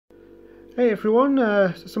Hey everyone,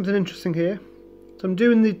 something interesting here. So I'm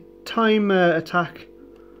doing the time attack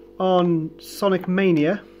on Sonic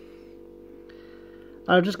Mania.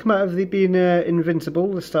 I've just come out of being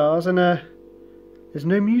invincible, the stars, and there's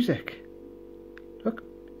no music. Look,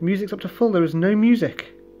 the music's up to full, there is no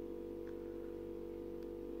music.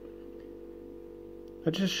 I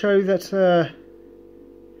just show that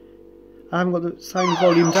I haven't got the sound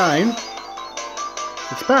volume down.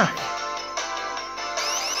 It's back.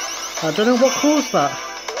 I don't know what caused that.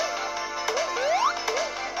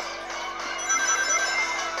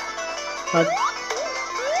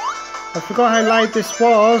 I forgot how loud this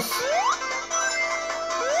was.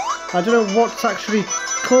 I don't know what's actually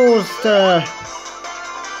caused that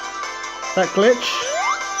glitch.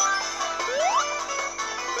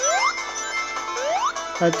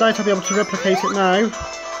 I doubt I'll be able to replicate it now.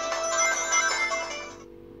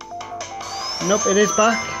 Nope, it is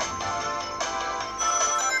back.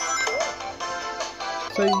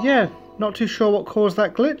 So yeah, not too sure what caused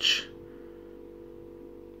that glitch.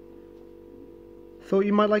 Thought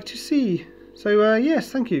you might like to see. So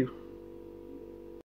yes, thank you.